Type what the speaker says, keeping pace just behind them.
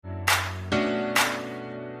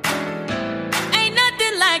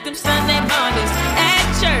them Sunday mornings at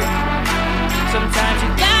church. Sometimes you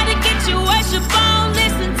gotta get your worship on,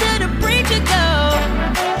 listen to the preacher go.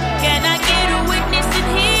 Can I get a witness in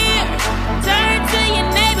here? Turn to your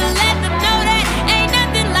neighbor, let them know that ain't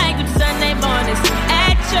nothing like them Sunday mornings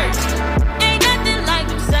at church. Ain't nothing like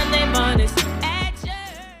them Sunday mornings at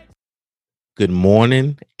church. Good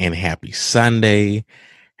morning and happy Sunday.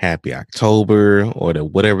 Happy October, or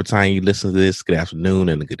whatever time you listen to this. Good afternoon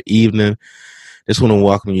and good evening. Just want to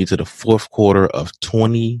welcome you to the fourth quarter of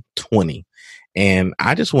 2020. And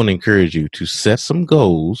I just want to encourage you to set some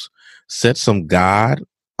goals, set some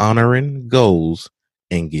God-honoring goals,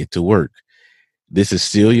 and get to work. This is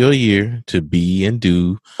still your year to be and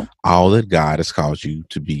do all that God has called you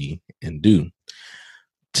to be and do.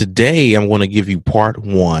 Today, I'm going to give you part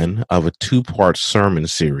one of a two-part sermon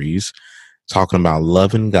series talking about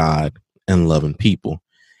loving God and loving people.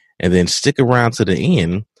 And then stick around to the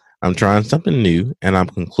end. I'm trying something new, and I'm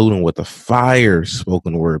concluding with a fire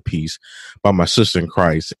spoken word piece by my sister in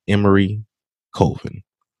Christ, Emery Colvin.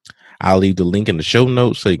 I'll leave the link in the show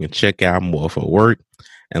notes so you can check out more of her work.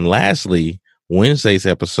 And lastly, Wednesday's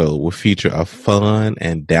episode will feature a fun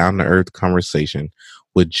and down-to-earth conversation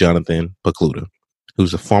with Jonathan Pokluda,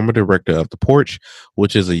 who's a former director of The Porch,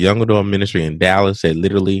 which is a young adult ministry in Dallas that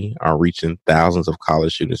literally are reaching thousands of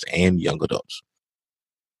college students and young adults.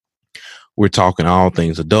 We're talking all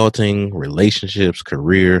things adulting, relationships,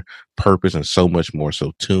 career, purpose, and so much more.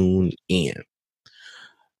 So tune in.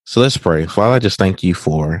 So let's pray. Father, I just thank you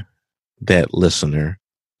for that listener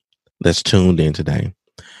that's tuned in today.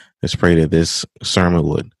 Let's pray that this sermon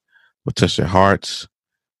would touch their hearts,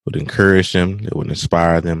 would encourage them, it would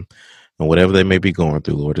inspire them. And whatever they may be going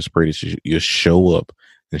through, Lord, just pray that you show up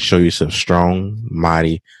and show yourself strong,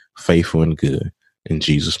 mighty, faithful, and good. In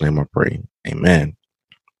Jesus' name I pray. Amen.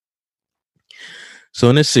 So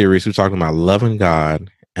in this series, we're talking about loving God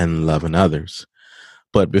and loving others.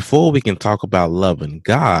 But before we can talk about loving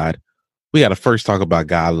God, we got to first talk about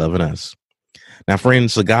God loving us. Now,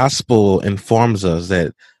 friends, the gospel informs us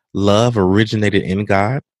that love originated in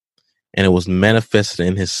God and it was manifested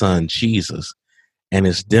in his son, Jesus. And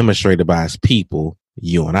it's demonstrated by his people,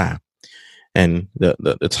 you and I. And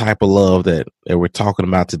the type of love that we're talking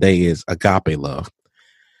about today is agape love.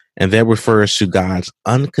 And that refers to God's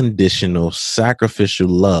unconditional sacrificial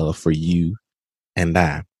love for you and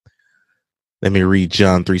I. Let me read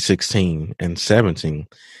John 3:16 and 17.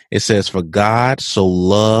 It says, "For God so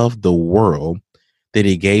loved the world that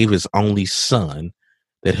he gave his only son,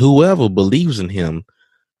 that whoever believes in him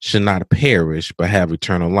should not perish but have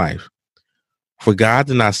eternal life. For God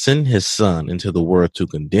did not send his son into the world to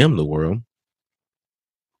condemn the world,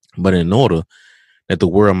 but in order that the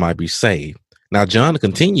world might be saved." Now, John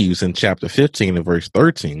continues in chapter 15 and verse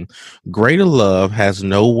 13, "Greater love has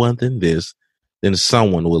no one than this, than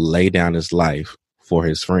someone will lay down his life for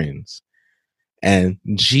his friends." And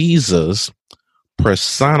Jesus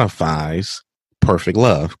personifies perfect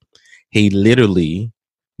love. He literally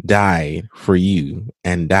died for you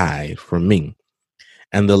and died for me.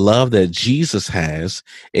 And the love that Jesus has,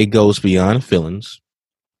 it goes beyond feelings.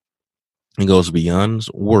 It goes beyond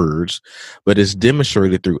words, but it's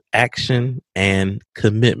demonstrated through action and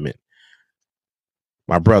commitment.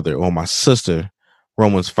 My brother or my sister,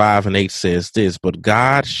 Romans 5:8 says this, "But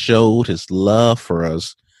God showed his love for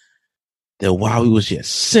us, that while we was yet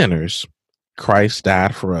sinners, Christ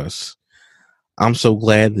died for us." I'm so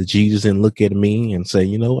glad that Jesus didn't look at me and say,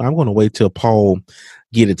 I'm going to wait till Paul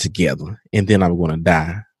get it together and then I'm going to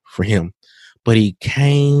die for him. But he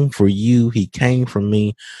came for you. He came for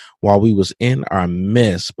me while we was in our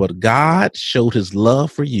mess. But God showed his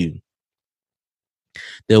love for you,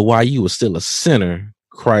 that while you were still a sinner,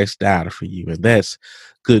 Christ died for you. And that's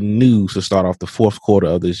good news to start off the fourth quarter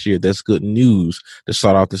of this year. That's good news to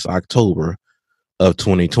start off this October of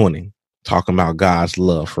 2020, talking about God's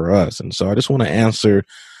love for us. And so I just want to answer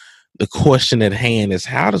the question at hand is,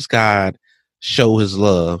 how does God show his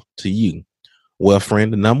love to you? Well,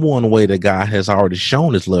 friend, the number one way that God has already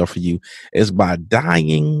shown his love for you is by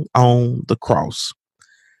dying on the cross.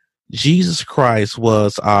 Jesus Christ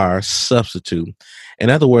was our substitute. In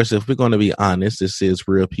other words, if we're going to be honest, this is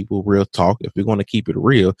real people, real talk. If we're going to keep it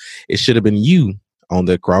real, it should have been you on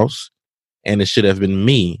that cross, and it should have been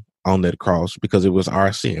me on that cross because it was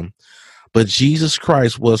our sin. But Jesus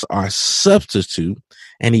Christ was our substitute,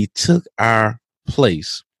 and he took our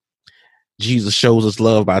place. Jesus shows us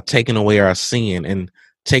love by taking away our sin and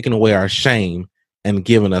taking away our shame and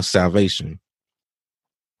giving us salvation.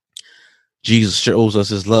 Jesus shows us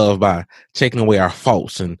his love by taking away our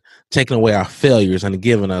faults and taking away our failures and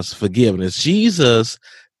giving us forgiveness. Jesus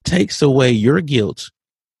takes away your guilt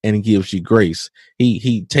and gives you grace.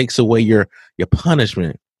 He takes away your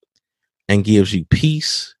punishment and gives you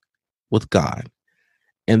peace with God.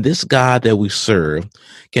 And this God that we serve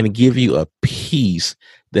can give you a peace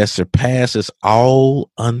that surpasses all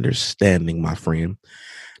understanding, my friend.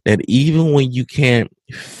 That even when you can't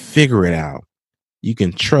figure it out, you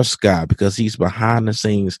can trust God because he's behind the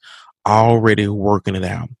scenes already working it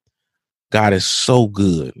out. God is so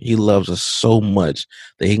good. He loves us so much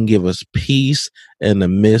that he can give us peace in the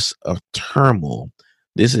midst of turmoil.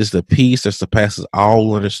 This is the peace that surpasses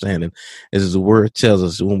all understanding. As the word tells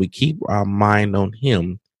us, when we keep our mind on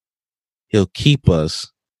him, he'll keep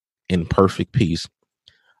us in perfect peace.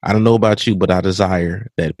 I don't know about you, but I desire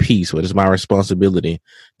that peace. But it's my responsibility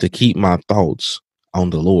to keep my thoughts on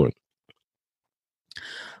the Lord.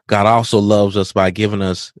 God also loves us by giving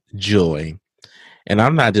us joy. And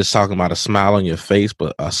I'm not just talking about a smile on your face,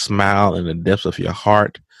 but a smile in the depths of your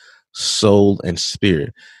heart, soul, and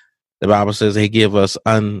spirit. The Bible says he gives us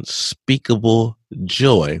unspeakable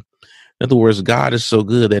joy. In other words, God is so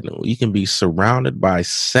good that you can be surrounded by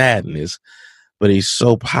sadness, but he's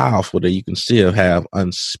so powerful that you can still have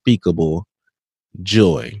unspeakable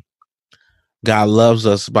joy. God loves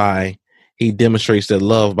us he demonstrates that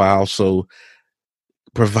love by also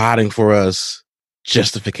providing for us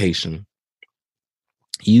justification.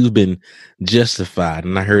 You've been justified.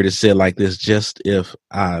 And I heard it said like this, just if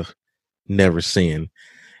I've never sinned.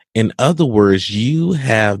 In other words, you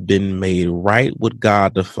have been made right with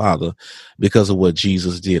God the Father because of what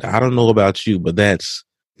Jesus did. I don't know about you, but that's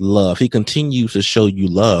love. He continues to show you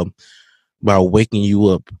love by waking you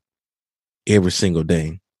up every single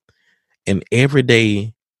day. And every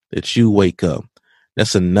day that you wake up,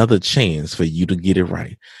 that's another chance for you to get it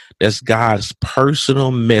right. That's God's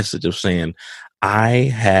personal message of saying, I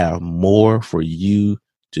have more for you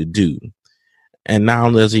to do. And not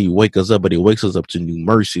only does he wake us up, but he wakes us up to new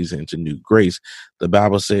mercies and to new grace. The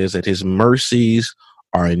Bible says that his mercies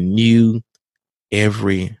are new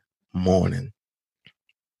every morning.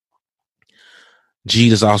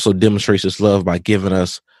 Jesus also demonstrates his love by giving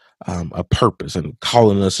us a purpose and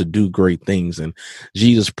calling us to do great things. And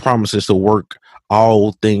Jesus promises to work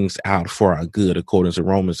all things out for our good, according to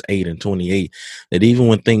Romans 8:28, that even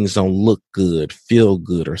when things don't look good, feel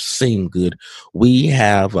good, or seem good, we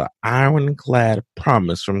have an ironclad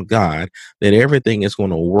promise from God that everything is going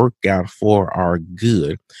to work out for our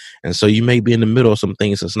good. And so you may be in the middle of some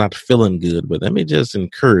things that's not feeling good, but let me just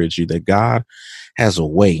encourage you that God has a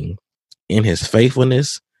way in his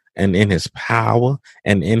faithfulness and in his power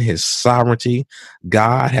and in his sovereignty.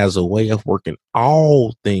 God has a way of working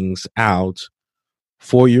all things out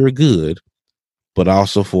for your good, but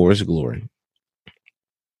also for his glory.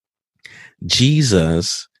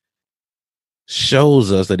 Jesus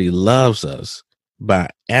shows us that he loves us by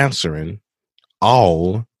answering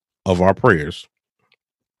all of our prayers.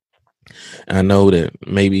 I know that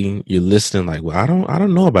maybe you're listening like, well, I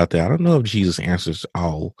don't know about that. I don't know if Jesus answers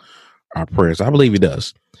all our prayers. I believe he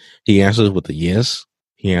does. He answers with a yes.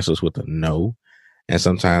 He answers with a no. And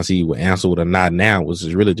sometimes he will answer with a not now, which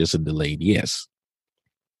is really just a delayed yes.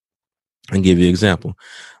 And give you an example.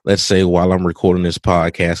 Let's say while I'm recording this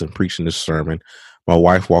podcast and preaching this sermon, my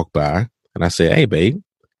wife walked by and I said, hey, babe,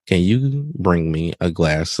 can you bring me a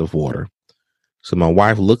glass of water? So my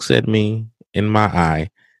wife looks at me in my eye,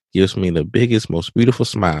 gives me the biggest, most beautiful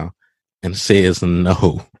smile and says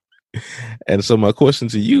no. And so my question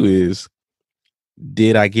to you is,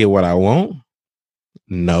 did I get what I want?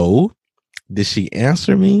 No. Did she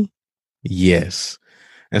answer me? Yes.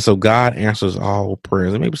 And so God answers all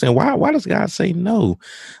prayers. And maybe saying, why does God say no?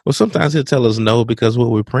 Well, sometimes he'll tell us no because what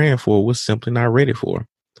we're praying for, we're simply not ready for.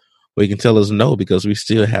 Or he can tell us no because we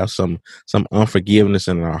still have some unforgiveness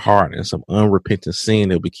in our heart and some unrepentant sin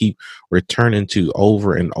that we keep returning to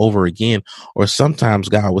over and over again. Or sometimes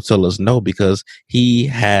God will tell us no because he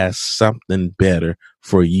has something better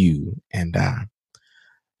for you and I.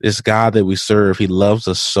 This God that we serve, he loves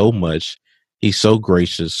us so much. He's so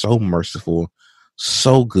gracious, so merciful,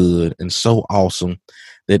 so good, and so awesome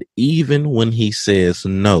that even when he says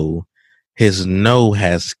no, his no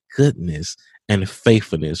has goodness and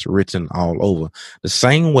faithfulness written all over. The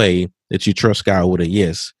same way that you trust God with a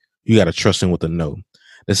yes, you got to trust him with a no.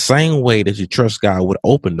 The same way that you trust God with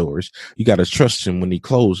open doors, you got to trust him when he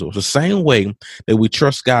closes doors. The same way that we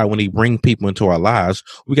trust God when he brings people into our lives,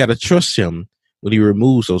 we got to trust him when he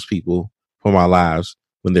removes those people from our lives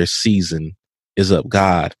when their season is up.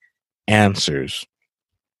 God answers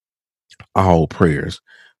all prayers.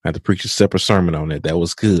 I had to preach a separate sermon on it. That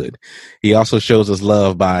was good. He also shows us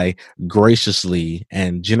love by graciously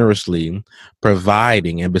and generously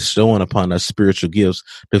providing and bestowing upon us spiritual gifts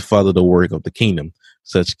to further the work of the kingdom.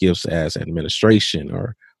 such gifts as administration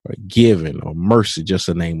or giving or mercy, just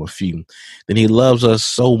to name a few. Then he loves us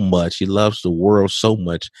so much. He loves the world so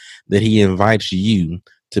much that he invites you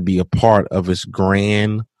to be a part of his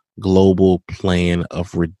grand global plan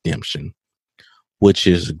of redemption, which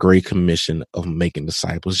is the great commission of making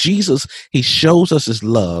disciples. Jesus, he shows us his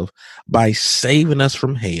love by saving us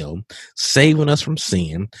from hell, saving us from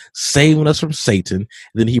sin, saving us from Satan.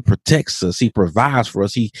 Then he protects us. He provides for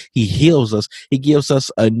us. He heals us. He gives us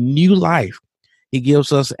a new life. He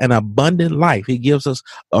gives us an abundant life. He gives us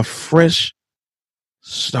a fresh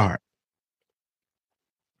start.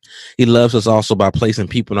 He loves us also by placing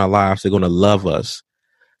people in our lives that are going to love us,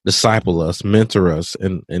 disciple us, mentor us,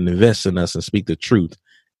 and invest in us and speak the truth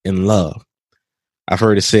in love. I've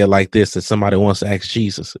heard it said like this, that somebody wants to ask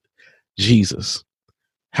Jesus,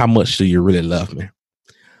 how much do you really love me?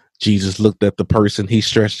 Jesus looked at the person. He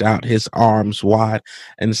stretched out his arms wide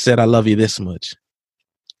and said, I love you this much.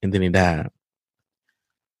 And then he died.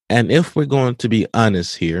 And if we're going to be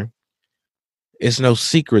honest here, it's no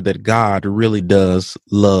secret that God really does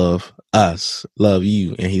love us, love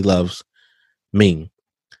you, and he loves me.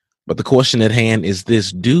 But the question at hand is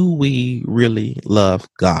this: do we really love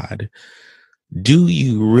God? Do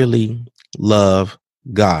you really love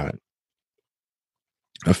God?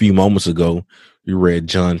 A few moments ago, we read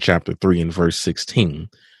John chapter 3 and verse 16.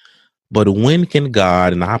 But when can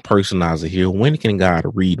God, and I personalize it here, when can God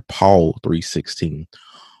read Paul 3:16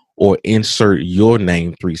 or insert your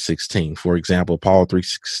name 3:16? For example, Paul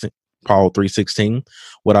 3:16.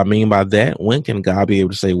 What I mean by that, when can God be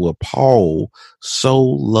able to say, well, Paul so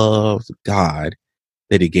loved God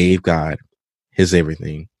that he gave God his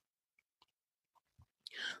everything?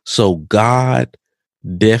 So God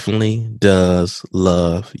definitely does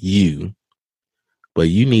love you, but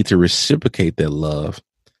you need to reciprocate that love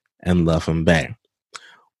and love him back.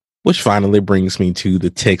 Which finally brings me to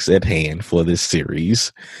the text at hand for this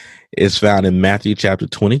series. It's found in Matthew chapter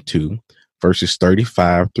 22, verses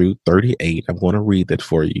 35 through 38. I'm going to read that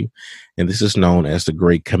for you. And this is known as the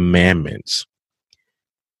Great Commandments.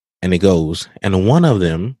 And it goes, and one of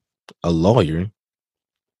them, a lawyer,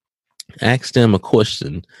 asked him a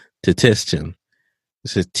question to test him. It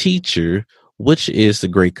said, teacher, which is the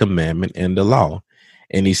great commandment in the law?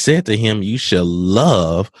 And he said to him, you shall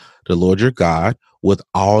love the Lord your God with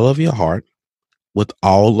all of your heart, with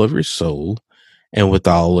all of your soul, and with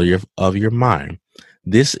all of your mind.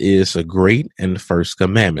 This is a great and first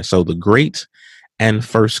commandment. So the great and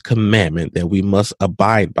first commandment that we must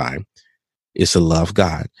abide by is to love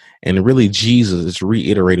God. And really, Jesus is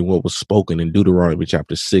reiterating what was spoken in Deuteronomy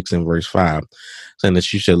chapter 6 and verse 5, saying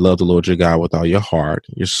that you should love the Lord your God with all your heart,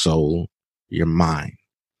 your soul, your mind.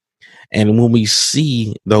 And when we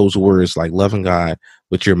see those words like loving God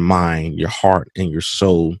with your mind, your heart, and your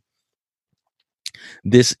soul,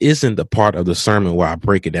 this isn't the part of the sermon where I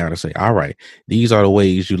break it down and say, all right, these are the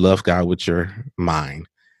ways you love God with your mind.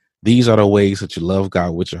 These are the ways that you love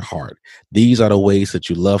God with your heart. These are the ways that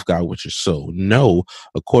you love God with your soul. No,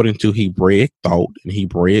 according to Hebraic thought and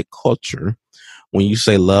Hebraic culture, when you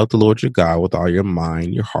say love the Lord your God with all your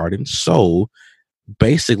mind, your heart, and soul,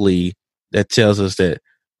 basically that tells us that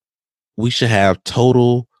we should have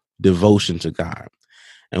total devotion to God.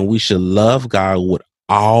 And we should love God with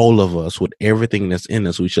all of us, with everything that's in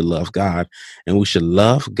us. We should love God, and we should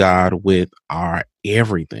love God with our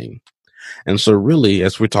everything. And so really,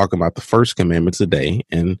 as we're talking about the first commandment today,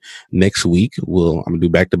 and next week, I'm going to do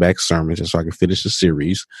back-to-back sermons just so I can finish the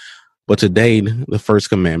series. But today, the first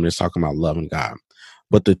commandment is talking about loving God.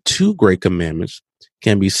 But the two great commandments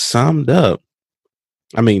can be summed up.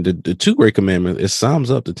 I mean, the two great commandments, it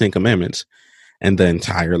sums up the 10 commandments and the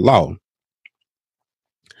entire law.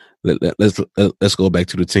 Let's go back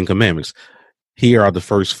to the 10 commandments. Here are the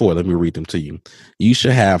first 4. Let me read them to you. You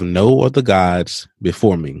shall have no other gods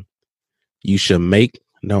before me. You shall make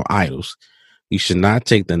no idols. You shall not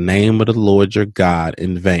take the name of the Lord your God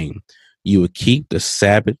in vain. You will keep the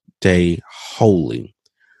Sabbath day holy.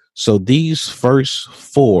 So these first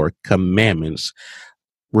 4 commandments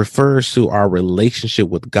refers to our relationship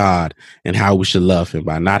with God and how we should love him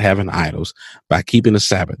by not having idols, by keeping the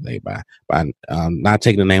Sabbath day, by not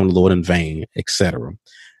taking the name of the Lord in vain, etc.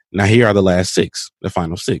 Now here are the last 6, the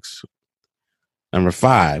final 6. Number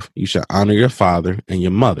 5, you shall honor your father and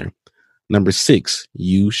your mother. Number 6,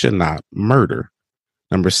 you shall not murder.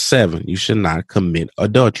 Number 7, you should not commit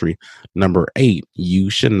adultery. Number 8, you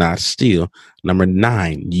should not steal. Number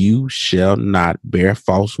 9, you shall not bear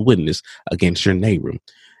false witness against your neighbor.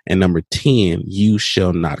 And number 10, you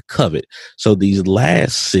shall not covet. So these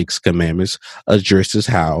last 6 commandments addresses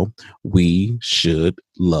how we should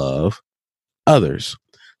love others.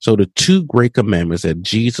 So the two great commandments that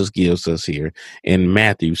Jesus gives us here in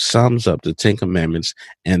Matthew sums up the 10 commandments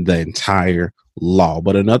and the entire law.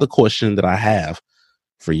 But another question that I have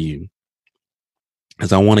for you,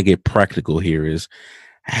 as I want to get practical here, is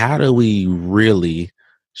how do we really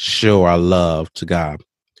show our love to God?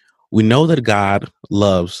 We know that God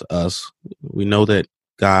loves us. We know that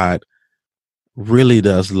God really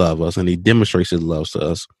does love us, and he demonstrates his love to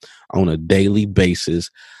us on a daily basis.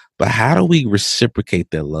 But how do we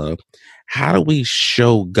reciprocate that love? How do we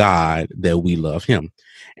show God that we love him?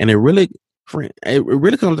 And it really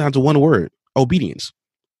comes down to one word: obedience.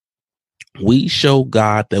 We show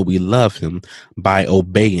God that we love him by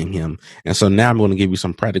obeying him. And so now I'm going to give you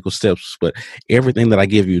some practical steps, but everything that I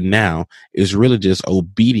give you now is really just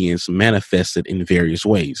obedience manifested in various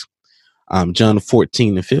ways. John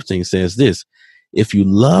 14:15 says this: if you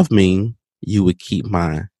love me, you would keep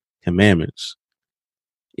my commandments.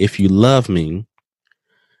 If you love me,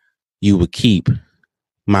 you would keep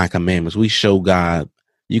my commandments. We show God,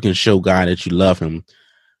 you can show God that you love him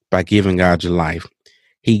by giving God your life.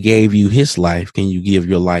 He gave you his life. Can you give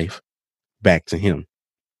your life back to him?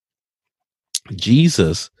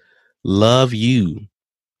 Jesus loved you.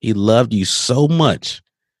 He loved you so much.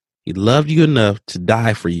 He loved you enough to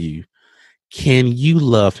die for you. Can you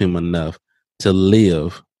love him enough to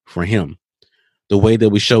live for him? The way that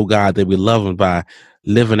we show God that we love him by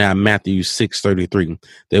living out Matthew 6:33,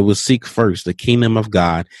 that we'll seek first the kingdom of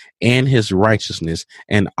God and his righteousness,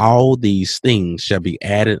 and all these things shall be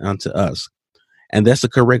added unto us. And that's the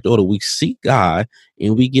correct order. We seek God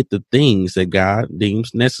and we get the things that God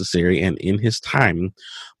deems necessary and in his timing.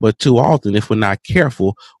 But too often, if we're not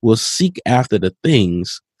careful, we'll seek after the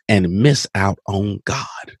things and miss out on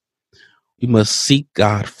God. We must seek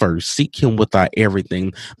God first. Seek him with our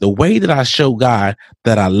everything. The way that I show God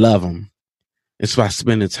that I love him is by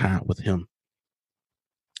spending time with him.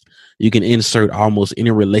 You can insert almost any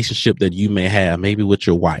relationship that you may have, maybe with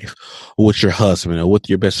your wife or with your husband or with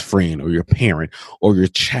your best friend or your parent or your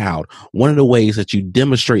child. One of the ways that you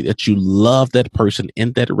demonstrate that you love that person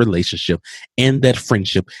in that relationship, in that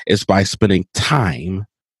friendship, is by spending time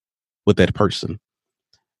with that person.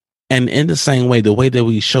 And in the same way, the way that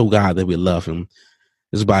we show God that we love him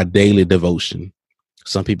is by daily devotion.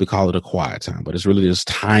 Some people call it a quiet time, but it's really just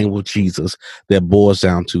time with Jesus that boils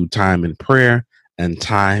down to time in prayer and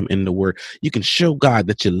time in the word. You can show God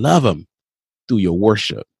that you love him through your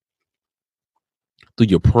worship, through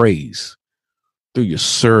your praise, through your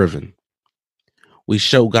serving. We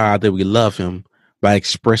show God that we love him by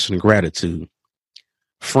expressing gratitude.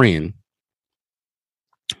 Friend,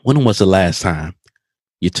 when was the last time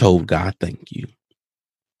you told God thank you?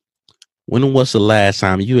 When was the last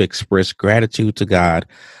time you expressed gratitude to God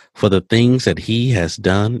for the things that he has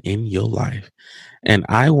done in your life? And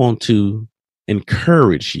I want to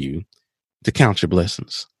encourage you to count your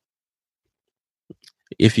blessings.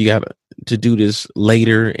 If you got to do this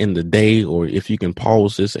later in the day, or if you can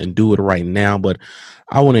pause this and do it right now, but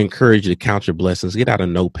I want to encourage you to count your blessings. Get out a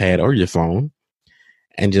notepad or your phone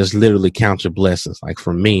and just literally count your blessings. Like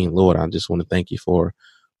for me, Lord, I just want to thank you for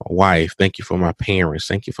my wife. Thank you for my parents.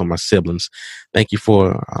 Thank you for my siblings. Thank you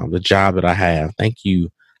for the job that I have. Thank you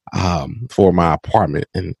for my apartment.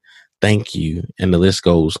 And thank you. And the list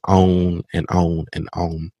goes on and on and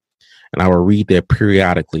on. And I will read that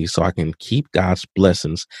periodically so I can keep God's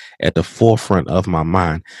blessings at the forefront of my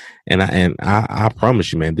mind. And I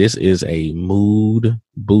promise you, man, this is a mood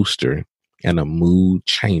booster and a mood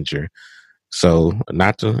changer. So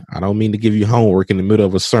I don't mean to give you homework in the middle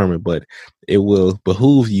of a sermon, but it will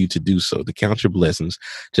behoove you to do so, to count your blessings,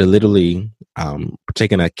 to literally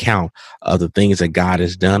take an account of the things that God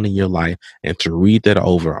has done in your life and to read that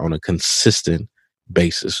over on a consistent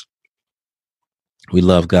basis. We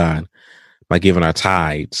love God by giving our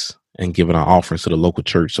tithes and giving our offerings to the local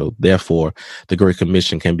church. So therefore, the Great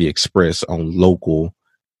Commission can be expressed on local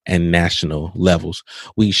and national levels.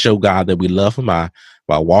 We show God that we love him by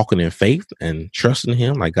walking in faith and trusting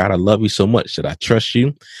him. Like, God, I love you so much that I trust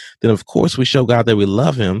you. Then, of course, we show God that we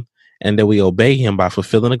love him and that we obey him by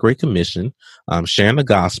fulfilling the Great Commission, sharing the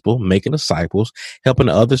gospel, making disciples, helping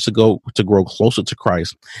others to grow closer to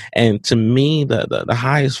Christ. And to me, the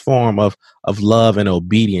highest form of love and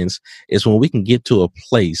obedience is when we can get to a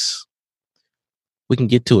place, we can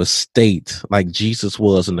get to a state like Jesus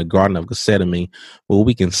was in the Garden of Gethsemane, where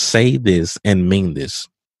we can say this and mean this.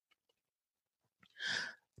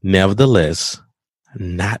 Nevertheless,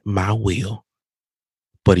 not my will,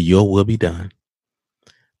 but your will be done.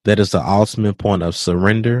 That is the ultimate point of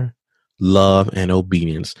surrender, love, and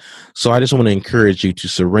obedience. So I just want to encourage you to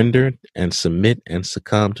surrender and submit and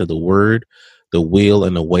succumb to the word, the will,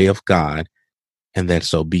 and the way of God and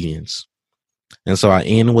that's obedience. And so I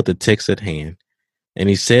end with the text at hand. And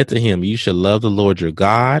he said to him, you shall love the Lord your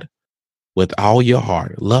God with all your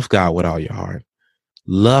heart. Love God with all your heart.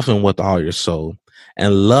 Love him with all your soul,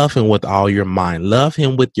 and love him with all your mind. Love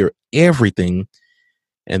him with your everything.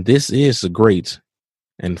 And this is the great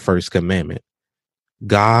and first commandment.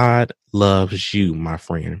 God loves you, my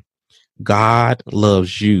friend. God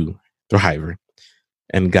loves you, Thriver,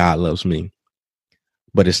 and God loves me.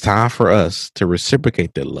 But it's time for us to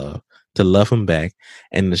reciprocate that love, to love him back,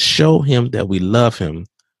 and to show him that we love him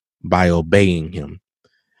by obeying him.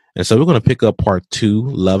 And so we're going to pick up part 2,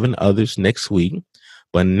 loving others, next week.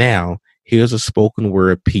 But now here's a spoken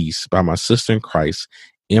word piece by my sister in Christ,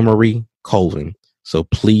 Emery Colvin. So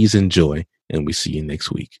please enjoy, and we see you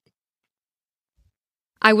next week.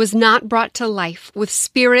 I was not brought to life with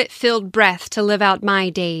spirit-filled breath to live out my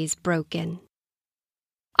days broken.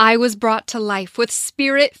 I was brought to life with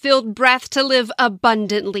spirit-filled breath to live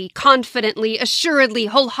abundantly, confidently, assuredly,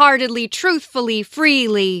 wholeheartedly, truthfully,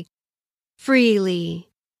 freely. Freely.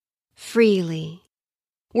 Freely.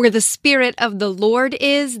 Where the Spirit of the Lord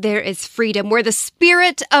is, there is freedom. Where the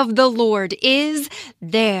Spirit of the Lord is,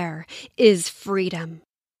 there is freedom.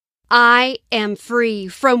 I am free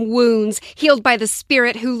from wounds, healed by the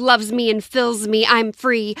Spirit who loves me and fills me. I'm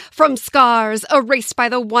free from scars, erased by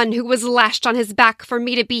the one who was lashed on his back for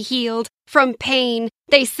me to be healed. From pain,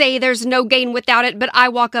 they say there's no gain without it, but I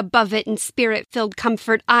walk above it in Spirit-filled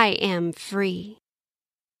comfort. I am free.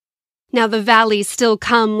 Now the valleys still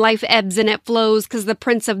come, life ebbs and it flows, 'cause the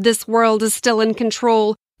prince of this world is still in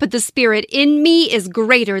control. But the Spirit in me is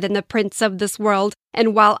greater than the prince of this world,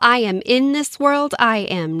 and while I am in this world, I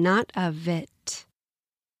am not of it.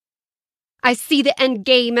 I see the end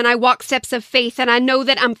game, and I walk steps of faith, and I know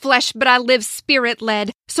that I'm flesh, but I live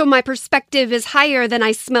Spirit-led, so my perspective is higher than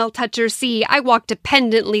I smell, touch, or see. I walk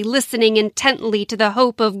dependently, listening intently to the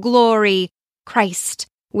hope of glory, Christ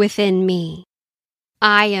within me.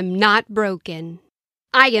 I am not broken.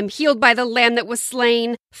 I am healed by the Lamb that was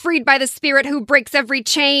slain, freed by the Spirit who breaks every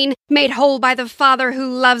chain, made whole by the Father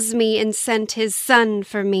who loves me and sent his Son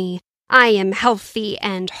for me. I am healthy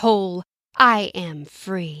and whole. I am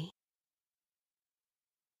free.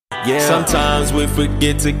 Yeah. Sometimes we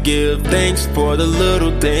forget to give thanks for the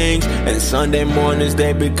little things, and Sunday mornings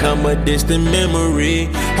they become a distant memory.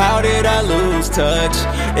 How did I lose touch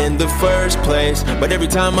in the first place? But every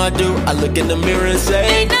time I do, I look in the mirror and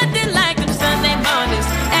say, ain't nothing like them Sunday mornings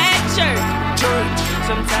at church.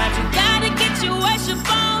 Sometimes